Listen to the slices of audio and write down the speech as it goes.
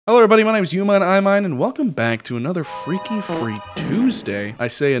Hello everybody, my name is Yuma and I'm Mine, and welcome back to another Freaky Free Tuesday. I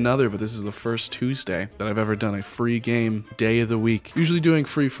say another, but this is the first Tuesday that I've ever done a free game day of the week. Usually doing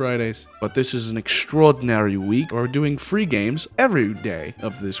free Fridays, but this is an extraordinary week. We're doing free games every day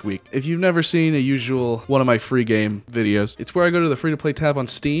of this week. If you've never seen a usual one of my free game videos, it's where I go to the free to play tab on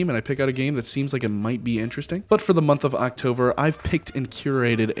Steam and I pick out a game that seems like it might be interesting. But for the month of October, I've picked and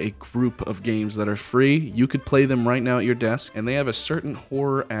curated a group of games that are free. You could play them right now at your desk, and they have a certain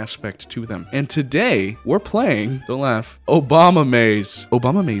horror aspect to them. And today, we're playing, don't laugh, Obama Maze.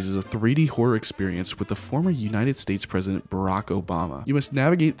 Obama Maze is a 3D horror experience with the former United States President Barack Obama. You must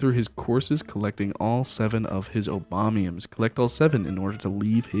navigate through his courses, collecting all 7 of his Obamiums. Collect all 7 in order to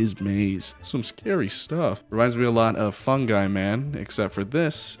leave his maze. Some scary stuff. Reminds me a lot of Fungi Man, except for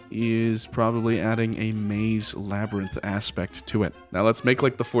this is probably adding a maze labyrinth aspect to it. Now let's make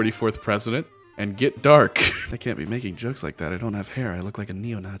like the 44th president and get dark. I can't be making jokes like that. I don't have hair. I look like a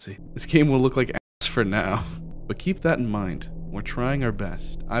neo-Nazi. This game will look like ass for now. But keep that in mind. We're trying our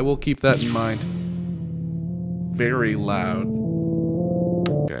best. I will keep that in mind. Very loud.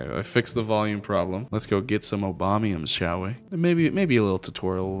 Okay, I fixed the volume problem. Let's go get some Obamiums, shall we? And maybe a little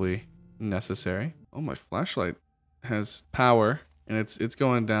tutorial will be necessary. Oh, my flashlight has power, and it's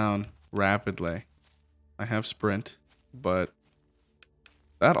going down rapidly. I have sprint, but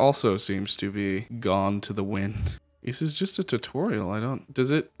that also seems to be gone to the wind. This is just a tutorial. Does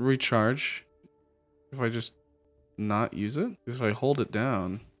it recharge if I just not use it? Because if I hold it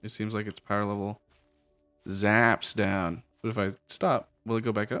down, it seems like its power level zaps down. But if I stop, will it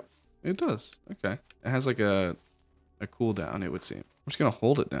go back up? It does. Okay. It has like a cooldown, it would seem. I'm just gonna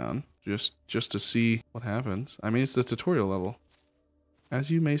hold it down just to see what happens. I mean, it's the tutorial level. As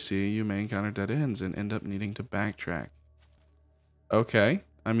you may see, you may encounter dead ends and end up needing to backtrack. Okay.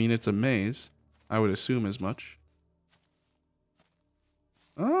 I mean, it's a maze. I would assume as much.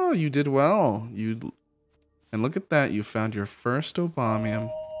 Oh, you did well. And look at that. You found your first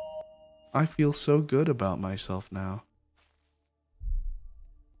Obamium. I feel so good about myself now.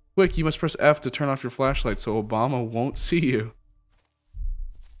 Quick, you must press F to turn off your flashlight so Obama won't see you.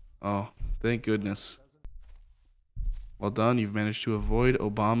 Oh, thank goodness. Well done. You've managed to avoid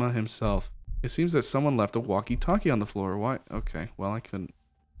Obama himself. It seems that someone left a walkie-talkie on the floor. Why? Okay, well, I couldn't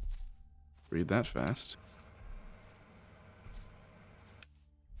read that fast.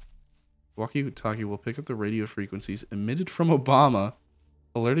 Walkie-talkie will pick up the radio frequencies emitted from Obama,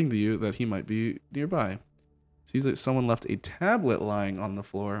 alerting you that he might be nearby. Seems like someone left a tablet lying on the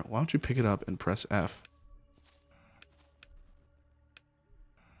floor. Why don't you pick it up and press F?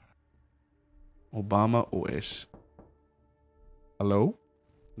 Obama OS. Hello?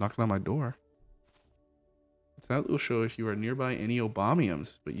 Knocking on my door. The tablet will show if you are nearby any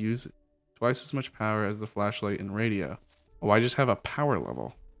Obamiums, but use twice as much power as the flashlight and radio. Oh, I just have a power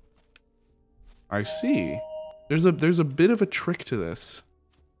level. I see. There's a bit of a trick to this.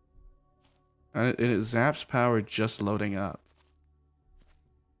 And it zaps power just loading up.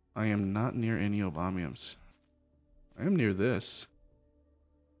 I am not near any Obamiums. I am near this.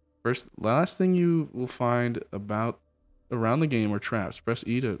 Last thing you will find around the game are traps. Press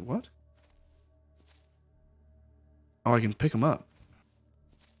E to what? Oh, I can pick them up.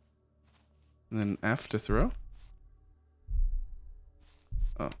 And then F to throw?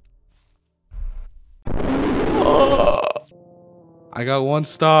 Oh. I got 1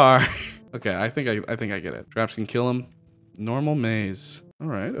 star. Okay, I think I get it. Traps can kill him. Normal maze.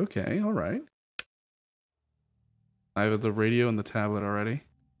 Alright, okay, alright. I have the radio and the tablet already.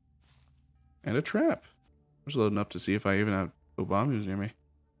 And a trap. I'm just loading up to see if I even have Obamiums near me.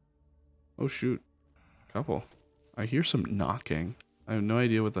 Oh shoot. Couple. I hear some knocking. I have no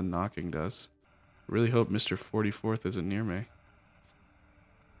idea what the knocking does. I really hope Mr. 44th isn't near me.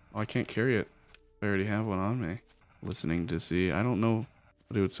 Oh, I can't carry it. I already have one on me. Listening to see. I don't know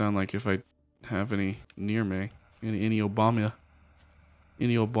what it would sound like if I have any near me. Any Obama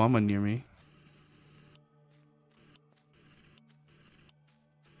near me.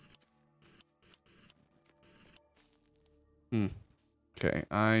 Okay,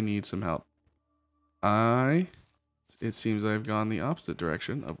 I need some help. It seems I've gone the opposite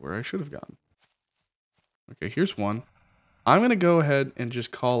direction of where I should have gone. Okay, here's one. I'm going to go ahead and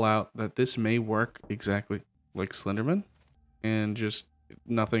just call out that this may work exactly like Slenderman. And just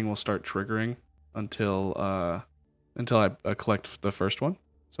nothing will start triggering until I collect the first one.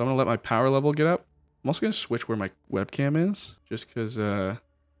 So I'm going to let my power level get up. I'm also going to switch where my webcam is. Just because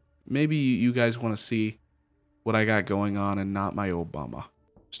maybe you guys want to see what I got going on and not my Obama.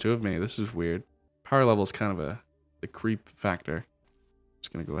 There's 2 of me. This is weird. Power level is kind of the creep factor.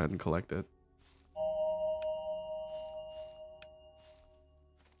 Just going to go ahead and collect it.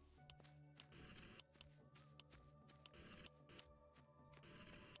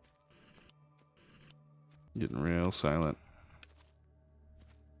 Getting real silent.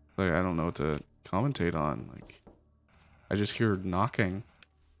 Like, I don't know what to commentate on. Like, I just hear knocking.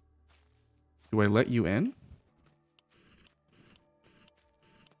 Do I let you in?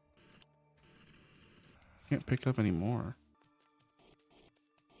 Can't pick up any more.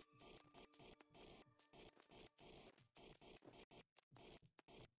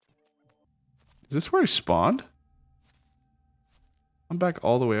 Is this where I spawned? I'm back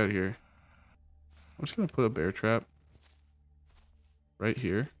all the way out here. I'm just gonna put a bear trap right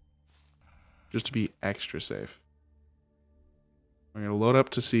here, just to be extra safe. I'm gonna load up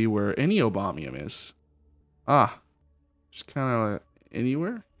to see where any Obamium is. Ah, just kind of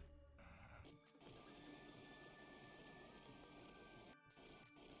anywhere.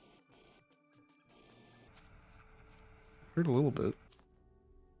 Heard a little bit.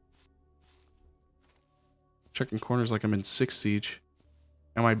 Checking corners like I'm in 6 Siege.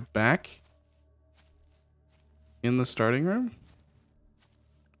 Am I back in the starting room?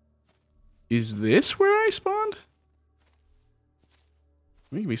 Is this where I spawned?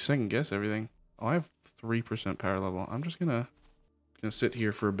 Making me second guess everything. Oh, I have 3% power level. I'm just gonna sit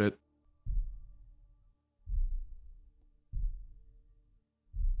here for a bit.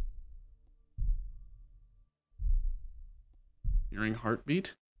 Hearing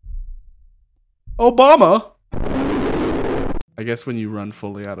heartbeat. Obama! I guess when you run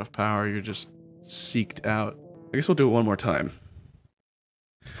fully out of power, you're just seeked out. I guess we'll do it one more time.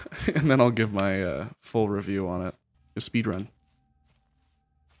 And then I'll give my full review on it. A speed run.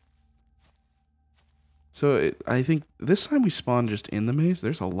 So I think this time we spawned just in the maze.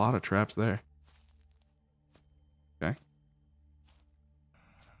 There's a lot of traps there. Okay.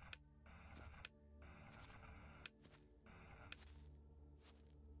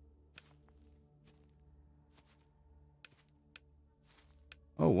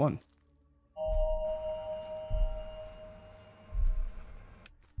 Oh, one.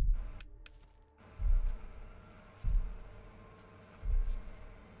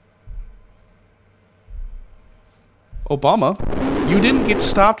 Obama, you didn't get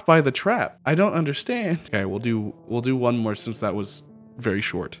stopped by the trap. I don't understand. Okay, we'll do one more since that was very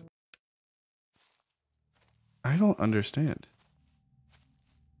short. I don't understand.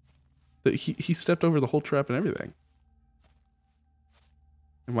 He stepped over the whole trap and everything.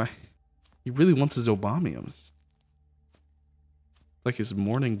 He really wants his Obamiums. It's like his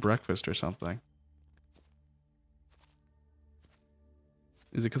morning breakfast or something.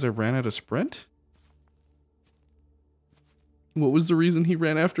 Is it because I ran out of sprint? What was the reason he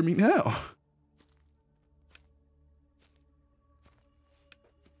ran after me now?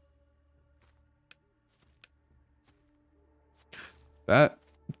 That...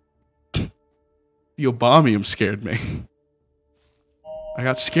 The Obamium scared me. I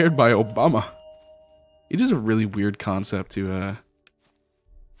got scared by Obama. It is a really weird concept to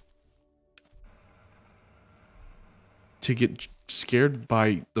get scared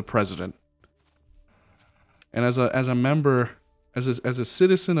by the president. And as a member, as a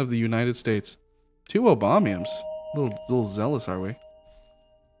citizen of the United States, 2 Obamiums. A little zealous, are we? Okay,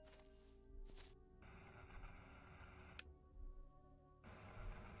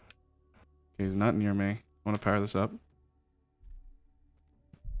 he's not near me. I want to power this up.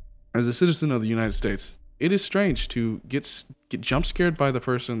 As a citizen of the United States, it is strange to get jump scared by the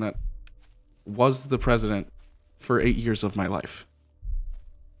person that was the president for 8 years of my life.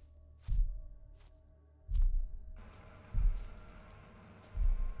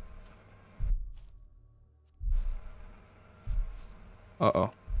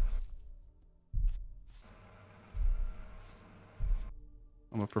 Uh-oh.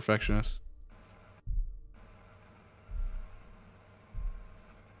 I'm a perfectionist.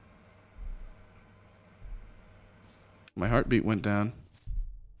 My heartbeat went down.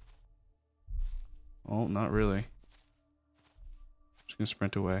 Oh, not really. Just gonna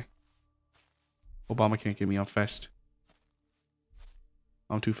sprint away. Obama can't get me. I'm fast.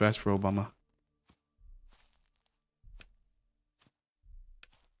 I'm too fast for Obama.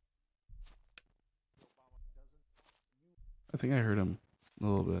 I think I heard him a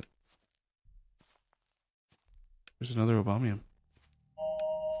little bit. There's another Obamium.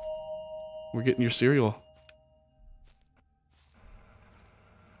 We're getting your cereal.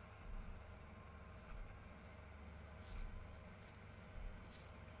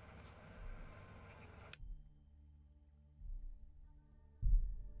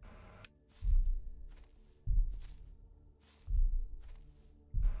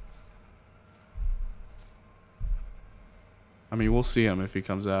 I mean, we'll see him if he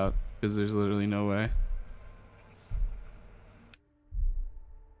comes out, because there's literally no way.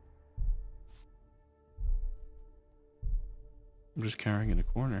 I'm just carrying in a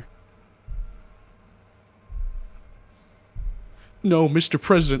corner. No, Mr.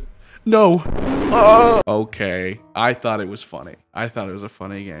 President. No. Okay. I thought it was funny. I thought it was a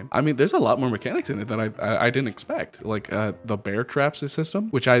funny game. I mean, there's a lot more mechanics in it that I didn't expect. Like the bear traps system,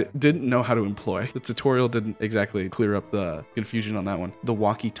 which I didn't know how to employ. The tutorial didn't exactly clear up the confusion on that one. The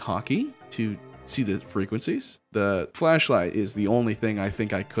walkie-talkie to see the frequencies. The flashlight is the only thing I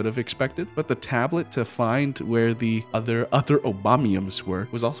think I could have expected, but the tablet to find where the other Obamiums were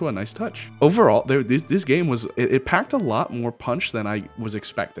was also a nice touch. Overall, this game was, it packed a lot more punch than I was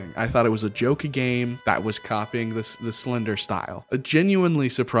expecting. I thought it was a jokey game that was copying the Slender style. Genuinely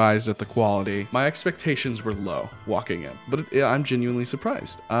surprised at the quality. My expectations were low walking in, but I'm genuinely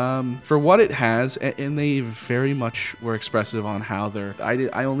surprised. For what it has, and they very much were expressive on how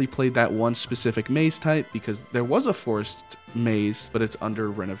I only played that one specific maze type because there was a forest maze, but it's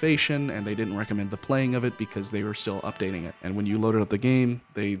under renovation, and they didn't recommend the playing of it because they were still updating it. And when you loaded up the game,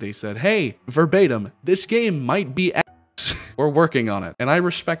 they said, hey, verbatim, this game might be ass. We're working on it. And I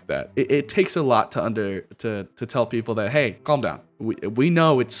respect that. It takes a lot to tell people that, hey, calm down. We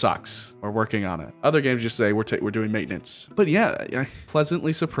know it sucks. We're working on it. Other games just say we're doing maintenance. But yeah, I'm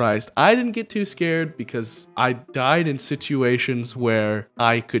pleasantly surprised. I didn't get too scared because I died in situations where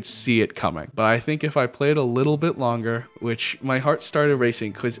I could see it coming. But I think if I played a little bit longer, which my heart started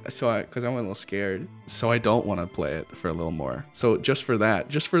racing because I'm a little scared. So I don't want to play it for a little more. So just for that,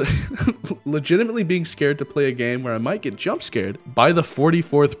 just for legitimately being scared to play a game where I might get jump scared by the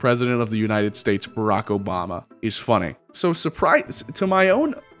 44th president of the United States, Barack Obama, is funny. So surprise, to my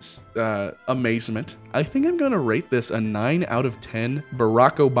own amazement, I think I'm going to rate this a 9 out of 10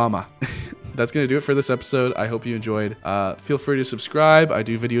 Barack Obama. That's going to do it for this episode. I hope you enjoyed. Feel free to subscribe. I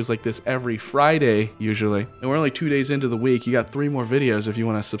do videos like this every Friday, usually. And we're only 2 days into the week. You got 3 more videos if you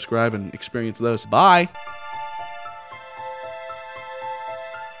want to subscribe and experience those. Bye!